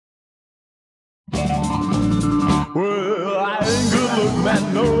look,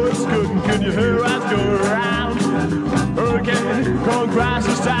 man, no, it's good. Can you hear us go around? Hurricane, come crash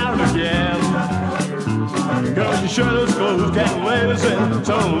us down again. Cause your shutters closed, can't let us in.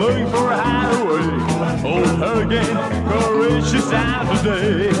 So I'm looking for a hideaway. Old hurricane, gonna reach us down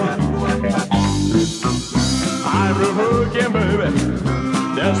today. I'm a hurricane, baby,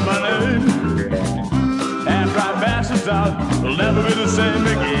 that's my name. After I pass this out, it'll never be the same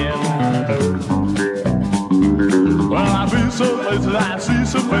again. Well, I've been some places, I see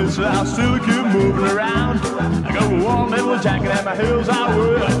some places, I still keep moving around. I got a warm little jacket and my heels are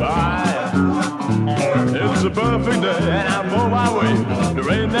way up high. It's a perfect day and I'm on my way. The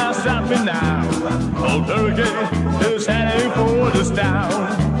rain now stop me now. Old hurricane is heading for this town.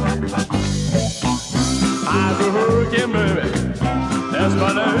 I'm a hurricane, baby, that's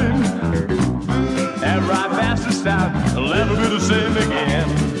my name. After I pass this town, it'll never be the same again.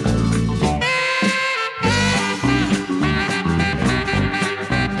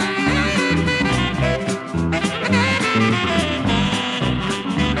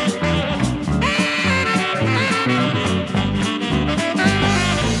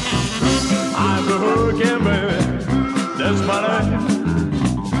 That's my name.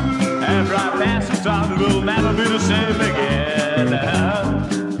 After I pass this on, it will never be the same again.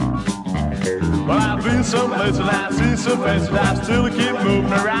 Well, I've been some places, I see some places, I still keep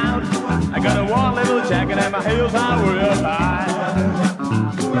moving around. I got a warm little jacket and my heels are way up high.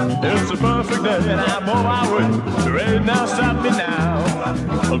 It's a perfect day and I'm on my way. The rain now stop me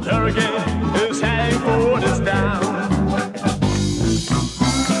now. Old hurricane is heading for this town.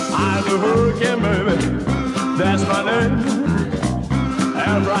 I'm a hurricane, baby, that's my name.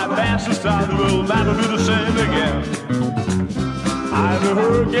 After I pass this town, it will never be the same again. I'm a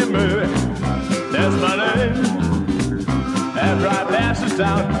hurricane, baby, that's my name. After I pass this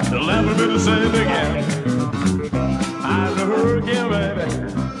town, it'll never be the same again. I'm a hurricane, baby,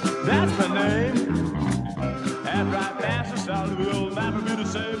 that's my name. After I pass this town, it will never be the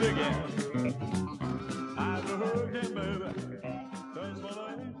same again.